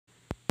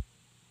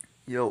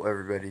Yo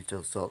everybody,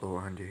 just Salto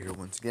 100 here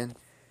once again.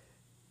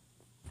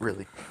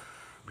 Really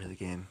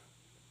game.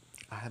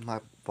 I had my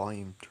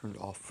volume turned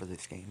off for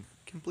this game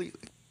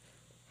completely.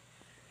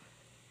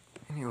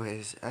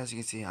 Anyways, as you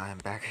can see, I am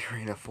back at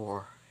Arena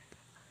 4.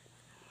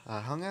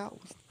 I hung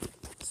out with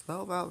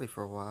Spell Valley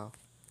for a while.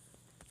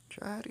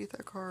 Tried to get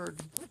that card,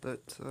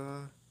 but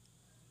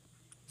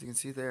as you can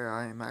see there,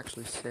 I am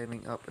actually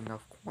saving up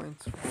enough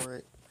coins for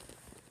it.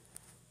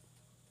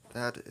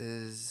 That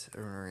is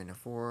Arena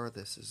 4,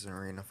 this is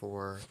Arena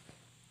 4,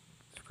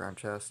 this Crown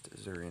Chest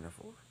is Arena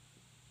 4.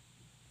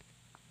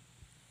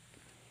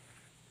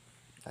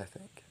 I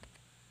think.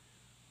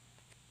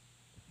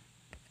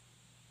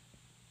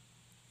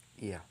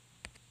 Yeah,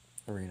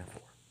 Arena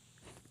 4.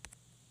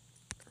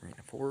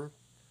 Arena 4.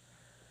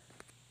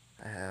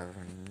 I have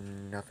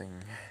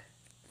nothing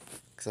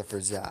except for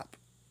Zap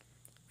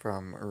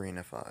from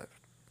Arena 5,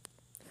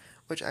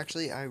 which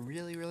actually I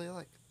really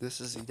like. This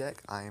is the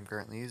deck I am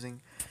currently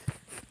using.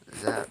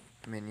 Zap,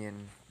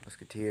 Minion,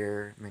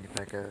 Musketeer, Mini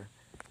P.E.K.K.A,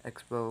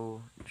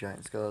 Expo,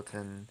 Giant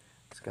Skeleton,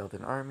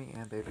 Skeleton Army,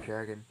 and Baby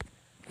Dragon.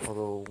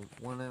 Although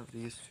one of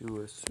these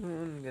two is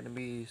soon going to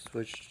be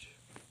switched.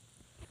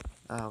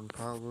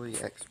 Probably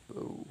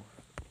Expo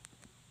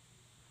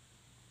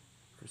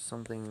for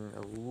something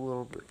a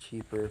little bit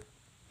cheaper.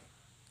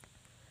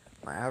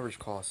 My average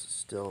cost is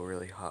still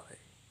really high.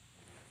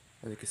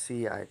 As you can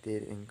see, I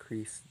did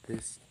increase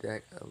this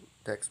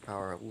deck's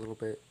power a little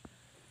bit.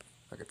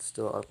 I could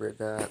still upgrade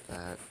that,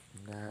 and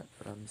that,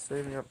 but I'm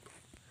saving up.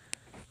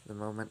 For the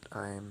moment,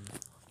 I'm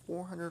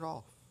 400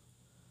 off.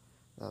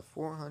 That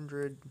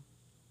 400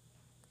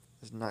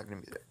 is not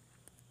going to be there.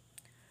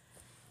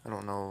 I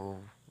don't know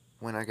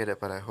when I get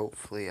it, but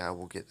hopefully I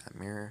will get that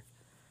mirror.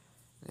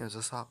 Anyways,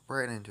 let's hop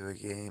right into a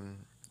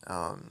game.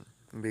 I'll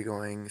be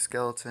going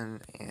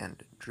Skeleton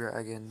and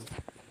Dragon.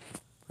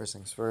 First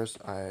things first,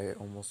 I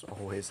almost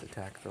always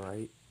attack the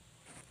right.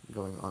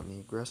 Going on the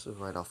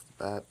aggressive right off the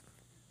bat.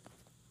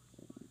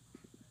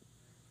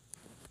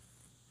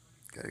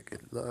 Got a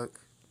good luck.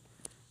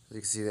 As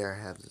you can see there, I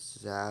have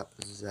Zap.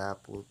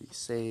 Zap will be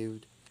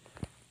saved.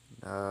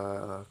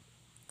 For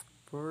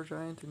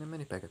Giant and a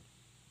Mini P.E.K.K.A.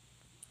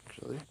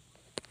 Actually,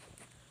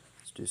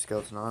 let's do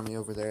Skeleton Army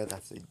over there.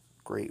 That's a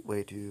great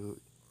way to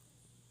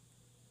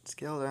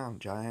scale down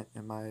Giant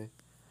in my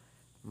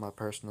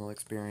personal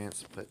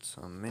experience. Put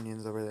some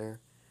minions over there.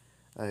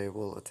 I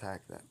will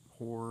attack that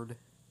horde,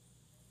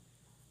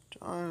 which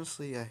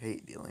honestly I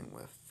hate dealing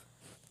with.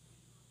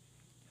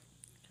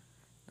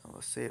 Now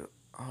let's save.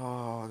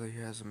 Oh, he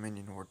has a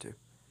minion horde too.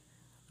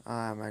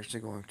 I'm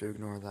actually going to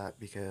ignore that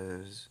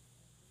because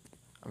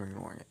I'm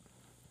ignoring it.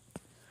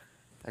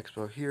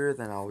 Expo here,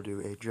 then I'll do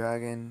a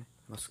Dragon,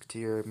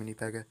 Musketeer, Mini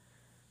P.E.K.K.A.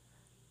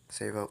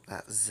 Save up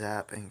that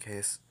Zap in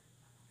case.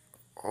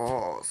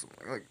 Oh,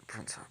 something like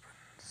Prince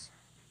happens.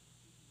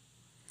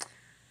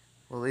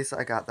 Well, at least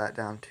I got that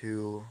down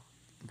to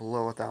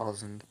below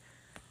 1,000.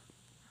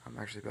 I'm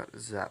actually about to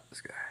zap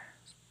this guy.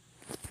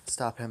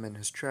 Stop him in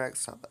his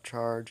tracks, stop that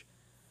charge,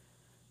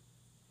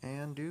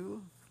 and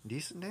do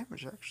decent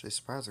damage, actually,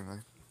 surprisingly.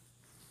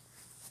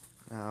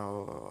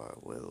 Now, I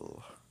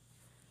will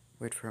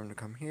wait for him to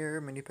come here.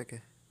 Mini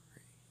P.E.K.K.A.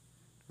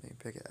 Mini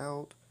P.E.K.K.A.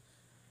 out.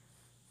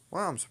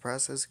 Wow, I'm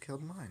surprised he has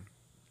killed mine.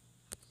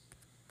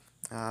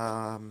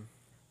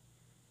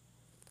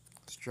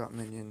 Let's drop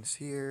minions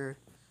here.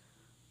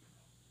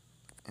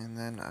 And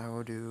then I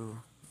will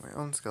do my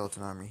own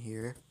Skeleton Army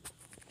here,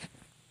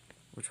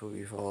 which will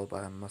be followed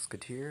by a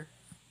Musketeer,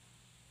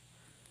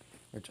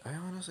 which I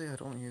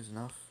don't use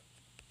enough.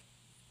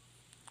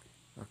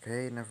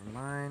 Okay, never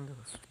mind.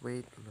 Let's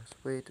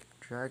wait.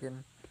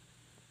 Dragon.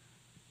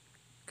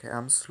 Okay,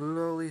 I'm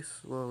slowly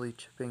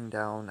chipping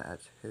down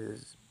at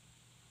his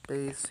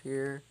base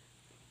here.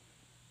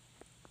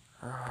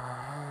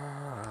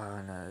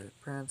 Another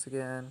Prince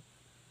again.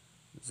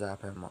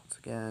 Zap him once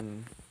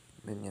again.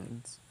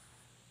 Minions.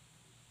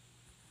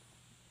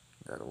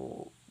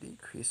 That'll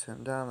decrease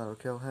him down, that'll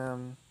kill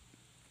him.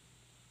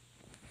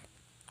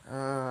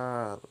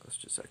 Let's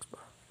just Expo.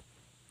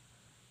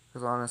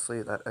 Because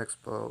honestly, that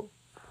Expo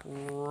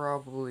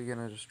probably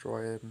gonna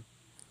destroy him.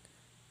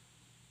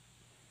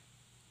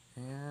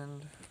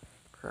 And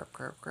crap.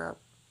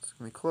 It's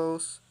gonna be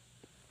close.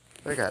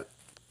 But I got it.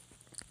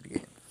 Good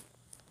game.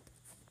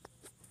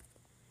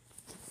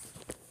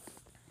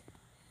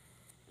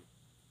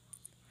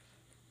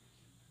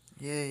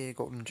 Yay,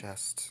 golden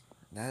chest.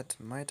 That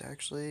might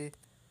actually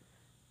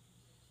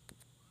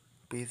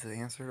be the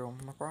answer to all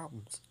my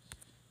problems.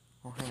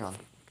 Oh, hang on.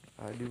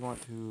 I do want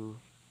to.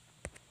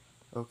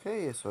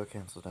 Okay, so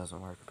cancel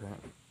doesn't work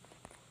apparently.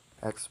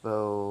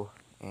 Expo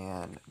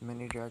and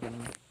Mini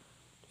Dragon.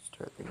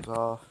 Start things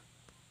off.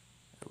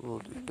 We'll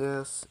do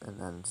this and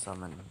then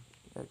summon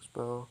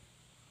Expo.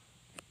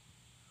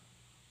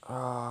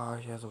 Ah,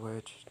 she has a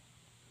witch.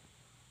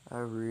 I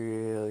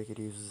really could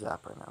use a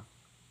Zap right now.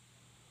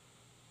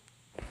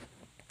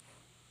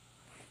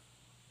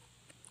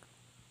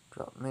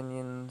 Drop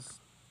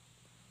minions.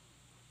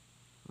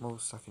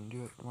 Most I can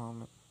do at the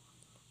moment.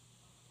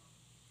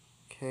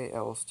 Okay,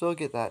 I will still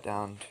get that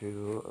down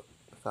to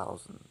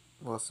 1,000.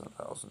 Less than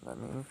 1,000, I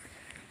mean.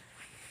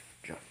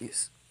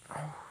 Jeez.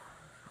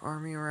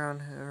 Army around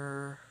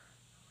her.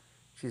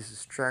 She's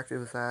distracted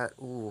with that.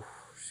 Ooh,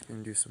 she's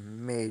gonna do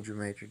some major,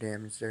 major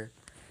damage there.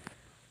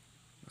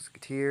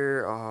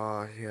 Musketeer.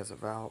 Oh, he has a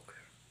Valk.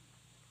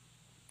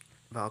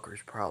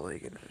 Valkyrie's probably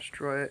gonna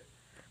destroy it.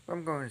 But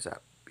I'm going to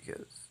Zap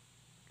because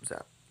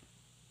Zap.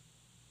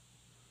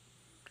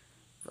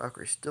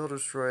 Valkyrie still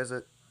destroys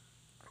it,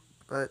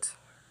 but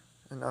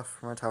enough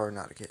for my tower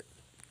not to get.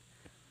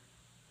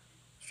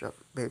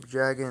 Shove Baby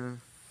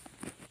Dragon.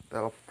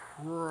 That'll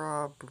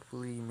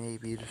probably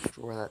maybe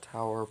destroy that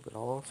tower, but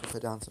I'll also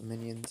put down some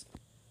minions.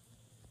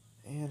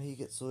 And he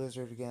gets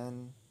Lizard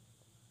again.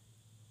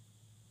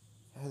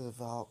 Has a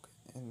Valk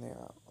in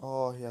there.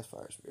 Oh, he has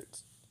Fire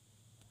Spirits.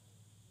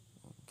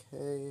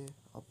 Okay,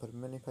 I'll put a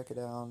mini P.E.K.K.A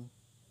down.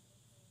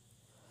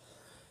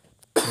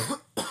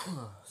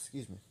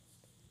 Excuse me.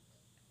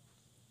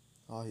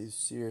 Oh, he's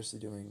seriously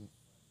doing...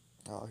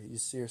 Oh, he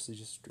seriously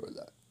just destroyed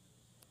that.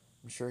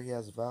 I'm sure he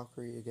has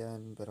Valkyrie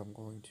again, but I'm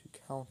going to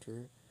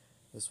counter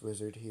this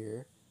wizard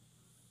here.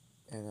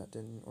 And that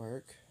didn't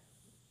work.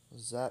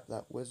 Zap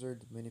that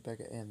wizard, the mini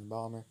P.E.K.K.A, and the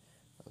bomber.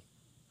 That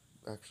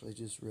was actually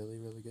just really,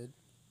 really good.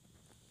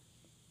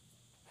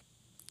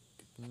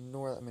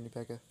 Ignore that mini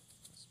P.E.K.K.A.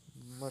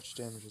 As much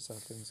damage as that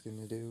thing's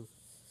gonna do.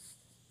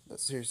 That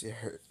seriously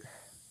hurt.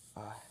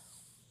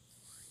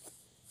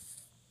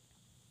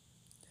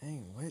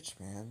 Dang witch,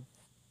 man.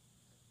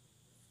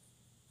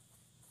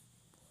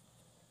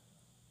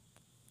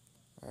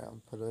 Alright,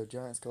 I'm gonna put a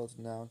giant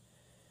skeleton down.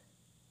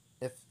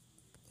 If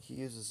he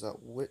uses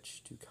that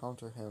witch to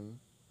counter him,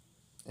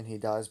 and he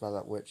dies by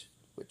that witch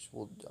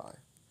will die.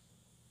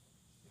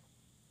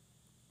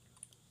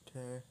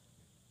 Okay.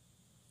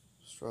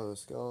 Destroy the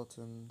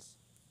skeletons.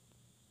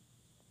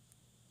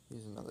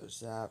 Use another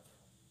zap.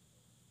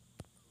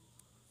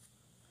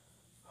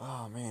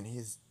 Oh man,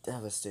 he's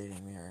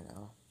devastating me right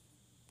now.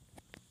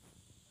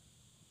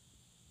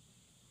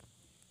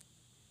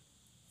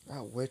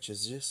 That witch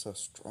is just so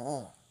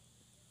strong.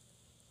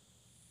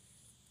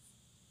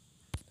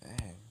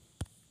 Dang.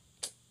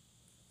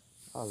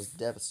 I was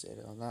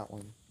devastated on that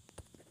one.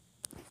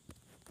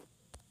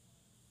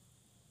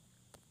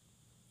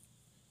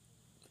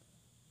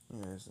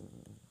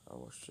 I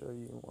will show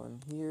you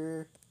one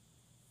here.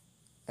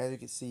 As you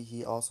can see,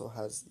 he also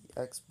has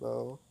the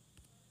X-Bow.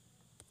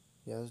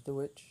 He has the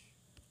witch,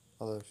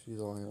 although she's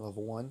only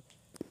level 1.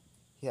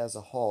 He has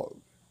a hog.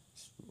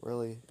 It's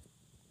really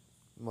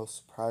most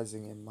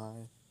surprising in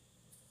my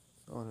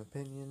own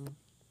opinion.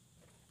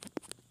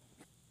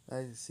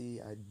 As you see,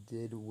 I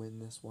did win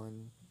this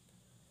one.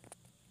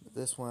 But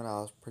this one, I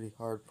was pretty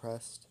hard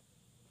pressed.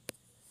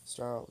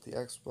 Start out with the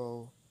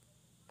X-Bow,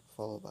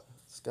 followed by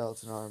the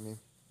Skeleton Army.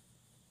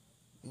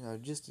 You know,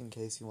 just in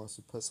case he wants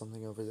to put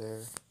something over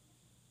there.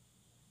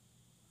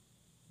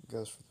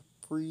 Goes for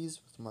the freeze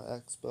with my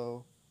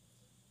X-Bow.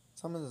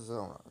 Summons his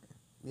own army.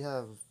 We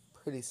have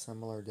pretty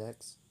similar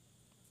decks.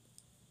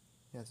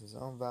 He has his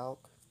own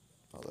Valk,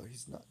 although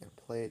he's not going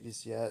to play it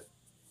just yet.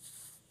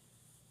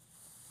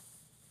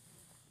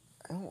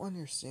 I don't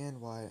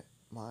understand why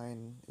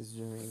mine is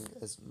doing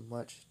as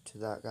much to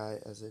that guy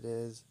as it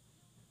is.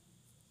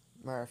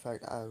 Matter of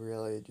fact, I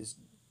really just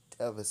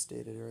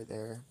devastated right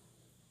there.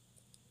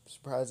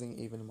 Surprising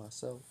even to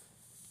myself.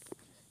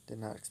 Did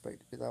not expect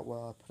to do that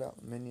well. I put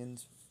out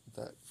minions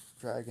with that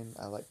dragon.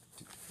 I like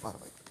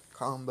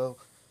combo.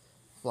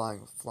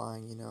 Flying with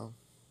flying, you know.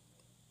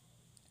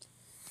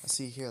 I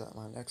see here that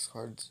my next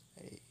card's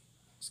a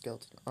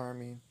skeleton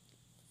army.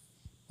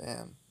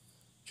 Bam.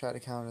 Try to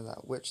counter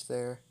that witch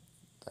there.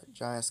 That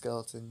giant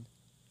skeleton.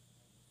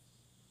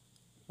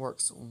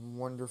 Works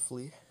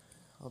wonderfully.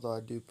 Although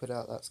I do put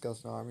out that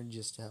skeleton army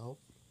just to help.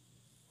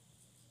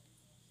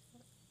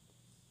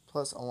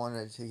 Plus I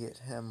wanted to get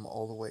him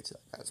all the way to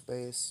that guy's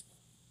base.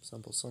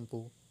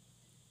 Simple.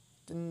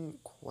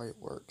 Didn't quite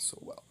work so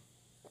well.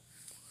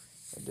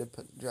 I did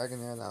put the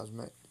dragon there. That was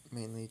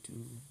mainly to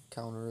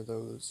counter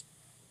those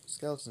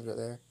skeletons right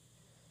there.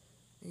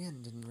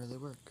 Again, didn't really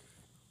work.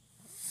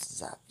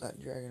 Zap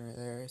that dragon right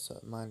there so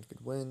that mine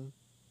could win.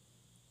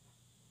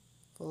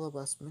 Followed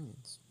by some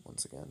minions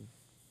once again.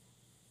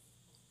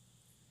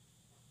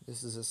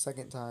 This is the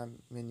second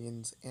time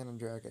minions and a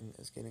dragon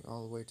is getting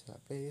all the way to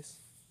that base.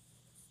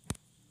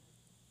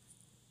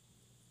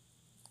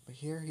 But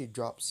here he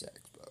drops the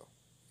X-Bow.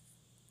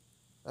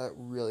 That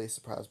really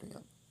surprised me,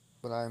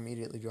 but I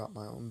immediately dropped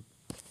my own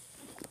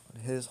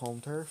on his home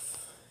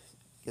turf.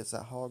 Gets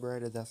that hog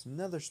righted. That's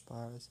another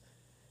surprise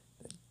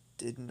that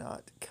did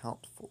not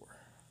count for.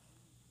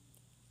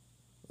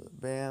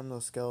 Bam,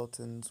 those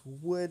skeletons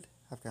would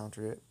have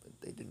countered it,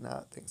 but they did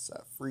not thanks to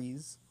that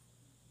freeze,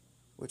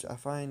 which I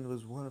find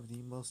was one of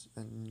the most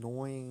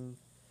annoying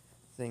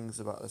things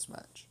about this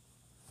match.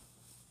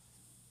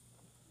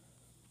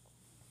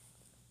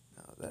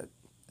 Now that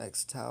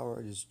X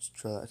tower, just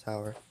destroy that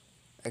tower.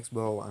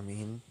 X-Bow, I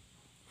mean.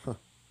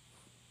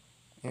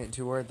 Ain't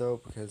too worried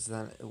though, because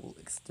then it will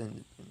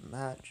extend the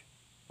match.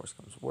 Worst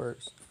comes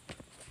worse.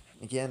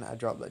 Again, I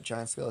dropped that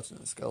giant skeleton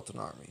in the skeleton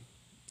army.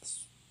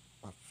 It's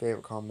my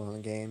favorite combo in the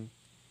game.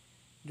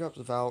 He drops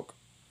a Valk,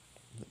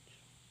 which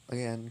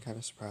again kind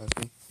of surprised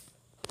me.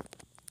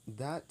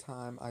 That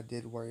time I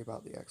did worry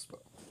about the X-Bow,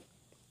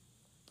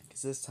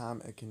 because this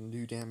time it can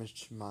do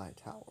damage to my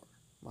tower,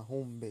 my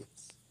home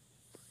base.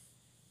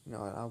 You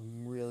know, and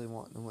I'm really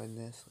wanting to win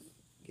this.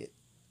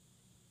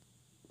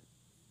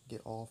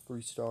 Get all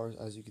 3 stars.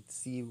 As you can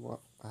see,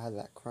 I had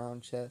that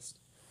crown chest.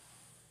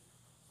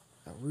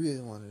 I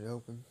really wanted it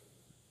open.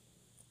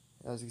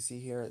 As you can see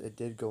here, it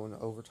did go into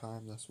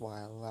overtime. That's why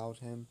I allowed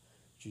him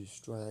to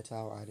destroy that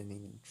tower. I didn't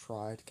even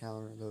try to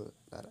counter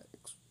that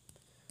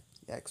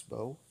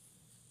X-Bow.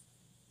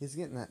 He's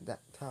getting that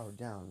tower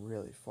down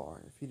really far,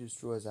 and if he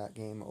destroys that,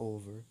 game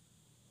over.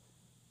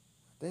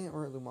 They didn't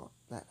really want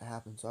that to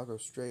happen, so I'll go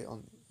straight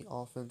on the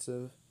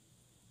offensive.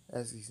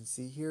 As you can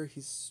see here,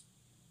 he's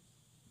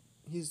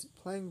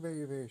playing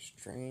very, very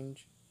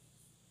strange.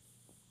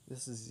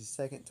 This is the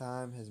second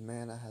time his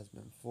mana has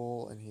been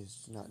full and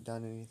he's not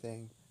done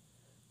anything.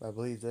 But I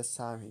believe this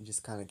time he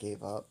just kind of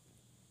gave up.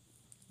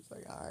 He's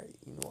like, alright,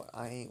 you know what,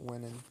 I ain't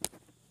winning.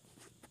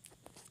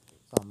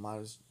 So I might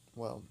as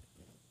well,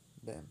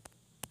 bam.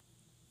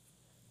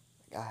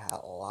 Like, I had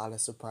a lot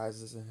of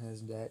surprises in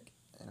his deck,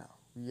 and I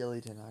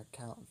really did not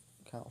count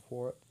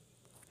for it.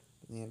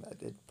 In the end, I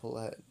did pull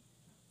ahead.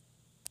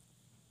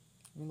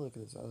 Let me look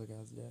at this other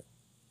guy's deck.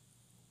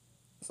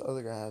 This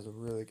other guy has a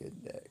really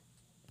good deck.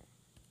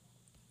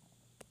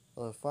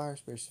 Well, Fire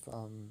Space,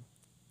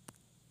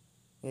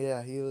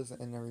 yeah, he was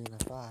in Arena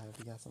 5.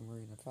 He got some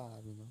Arena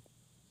 5, you know.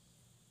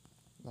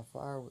 The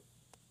Fire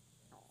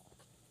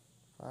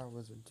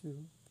Wizard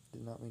 2.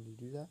 Did not mean to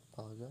do that.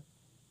 Apologize.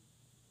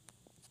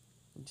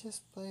 I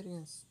just played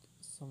against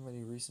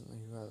somebody recently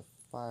who had a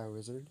Fire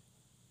Wizard.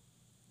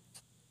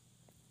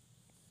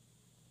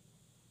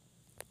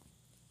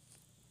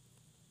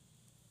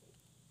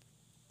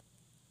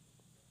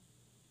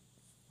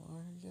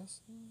 I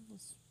guess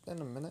it's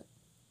been a minute.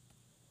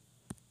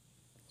 I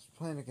was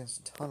playing against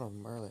a ton of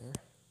them earlier.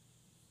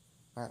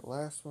 Alright,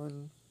 last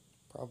one.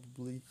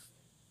 Probably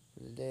for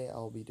today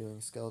I'll be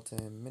doing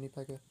Skeleton Mini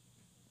P.E.K.K.A.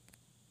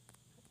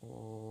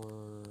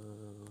 Or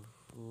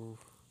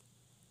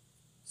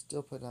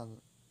still put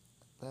down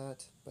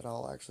that, but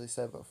I'll actually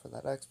save up for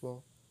that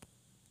X-Bow.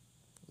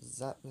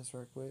 Zap this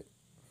right quick.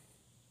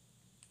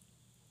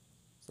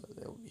 So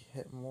they will be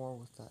hit more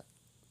with that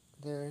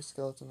there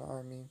skeleton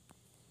army.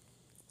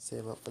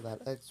 Save up for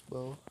that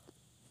X-Bow.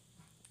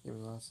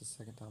 Even though that's the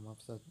second time I've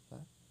said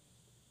that.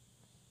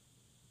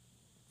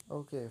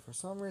 Okay, for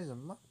some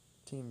reason my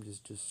team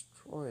just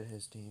destroyed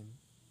his team.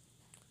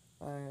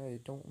 I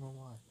don't know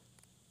why.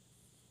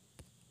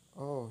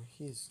 Oh,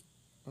 he's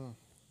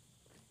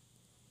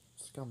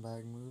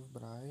scumbag move,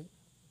 but I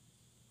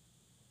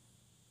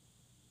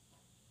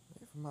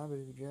wait for my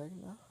baby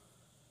dragon now.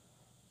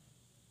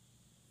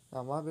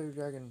 Now my baby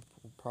dragon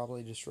will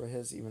probably destroy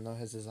his, even though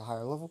his is a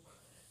higher level,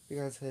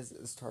 because his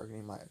is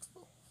targeting my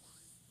X-Bow.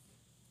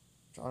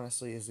 Which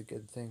honestly is a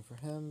good thing for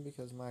him,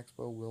 because my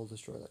X-Bow will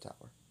destroy the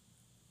tower.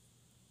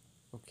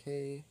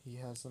 Okay, he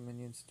has some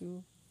minions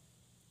too.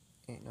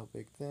 Ain't no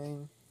big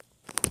thing.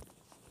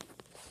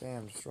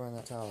 Bam, destroying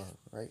that tower.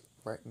 Right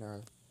in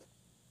there.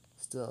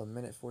 Still a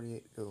minute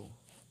 48 to go.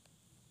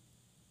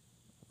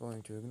 I'm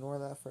going to ignore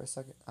that for a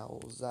second. I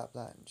will zap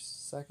that in just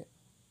a second.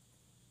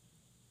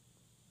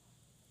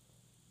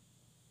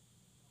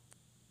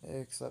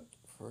 Except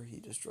for he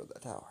destroyed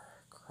that tower.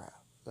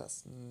 Crap.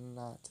 That's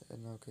not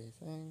an okay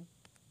thing.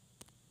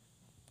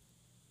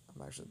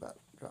 I'm actually about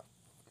to drop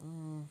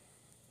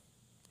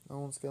my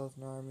own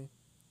skeleton army.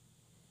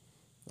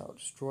 That will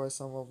destroy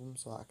some of them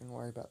so I can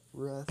worry about the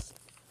rest.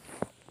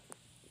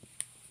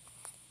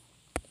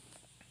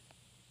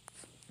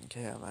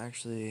 Okay, I'm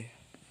actually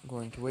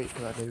going to wait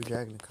for that baby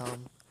dragon to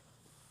come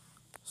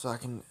so I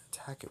can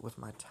attack it with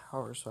my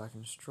tower so I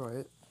can destroy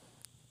it.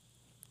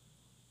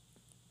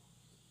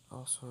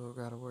 Also,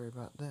 gotta worry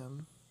about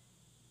them.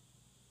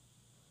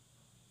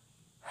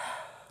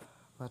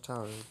 My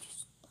tower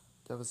just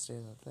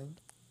devastated that thing.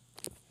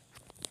 If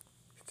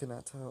you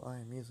cannot tell, I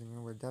am using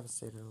the word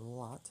devastated a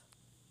lot.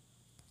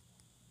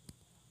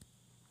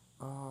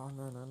 Oh,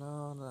 no,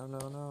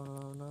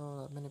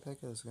 that mini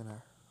P.E.K.K.A is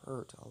gonna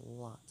hurt a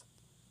lot.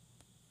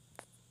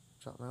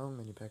 Drop my own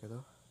mini P.E.K.K.A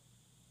though.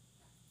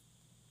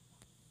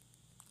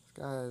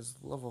 This guy is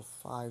level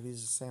 5,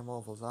 he's the same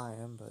level as I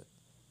am, but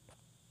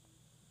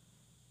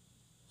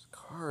his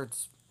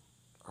cards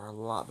are a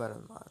lot better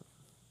than mine.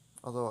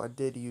 Although I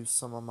did use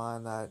some of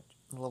mine that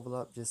leveled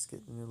up just to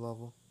get the new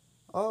level.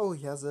 Oh,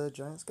 he has a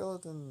giant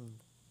skeleton.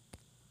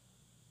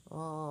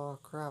 Oh,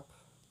 crap.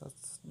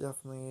 That's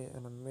definitely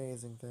an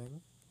amazing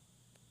thing.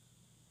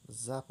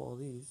 Zap all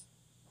these.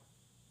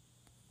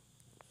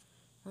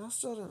 And I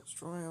still didn't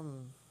destroy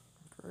him.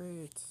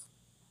 Great.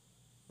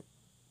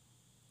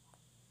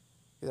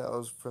 Yeah, that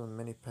was for the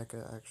mini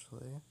P.E.K.K.A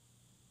actually.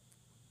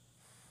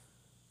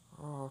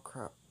 Oh,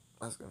 crap.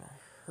 That's gonna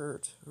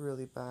hurt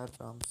really bad,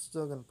 but I'm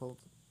still gonna pull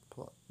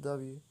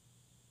W.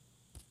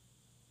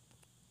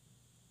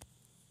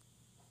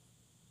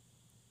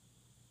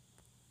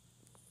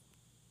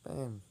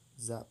 Bam.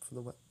 Zap for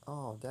the win.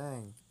 Oh,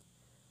 dang.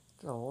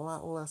 Did a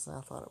lot less than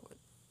I thought it would.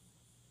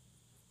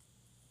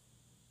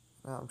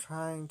 Now I'm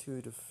trying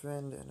to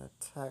defend and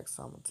attack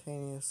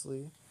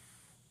simultaneously.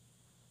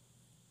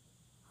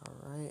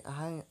 Alright,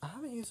 I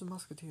haven't used a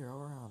musketeer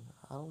all around.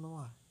 I don't know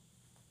why.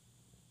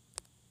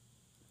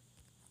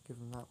 Give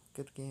him that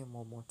good game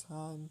one more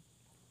time.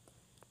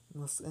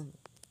 And let's end.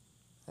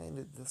 I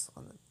ended this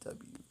on a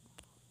W.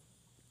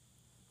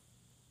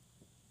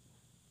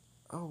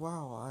 Oh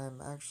wow, I am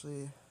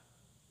actually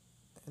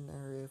in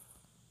area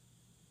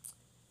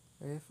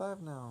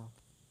 5 now.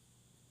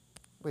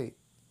 Wait.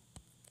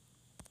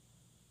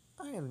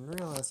 I didn't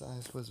realize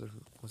Ice Wizard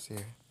was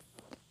here.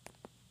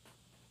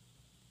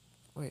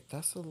 Wait,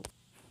 that's a...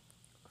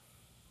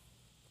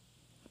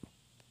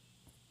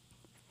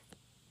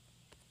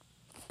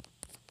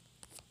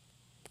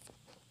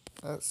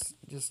 That's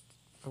just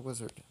a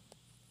wizard.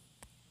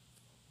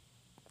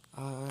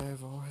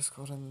 I've always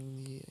called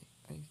him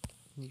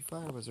the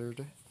fire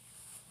wizard.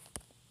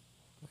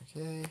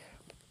 Okay.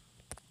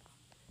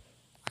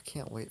 I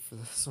can't wait for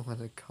this one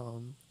to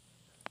come.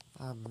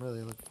 I'm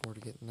really looking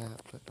forward to getting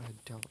that, but I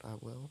doubt I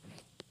will.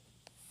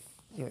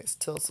 Anyways,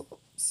 Tilsel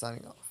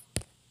signing off.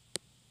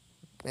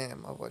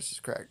 Man, my voice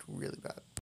just cracked really bad.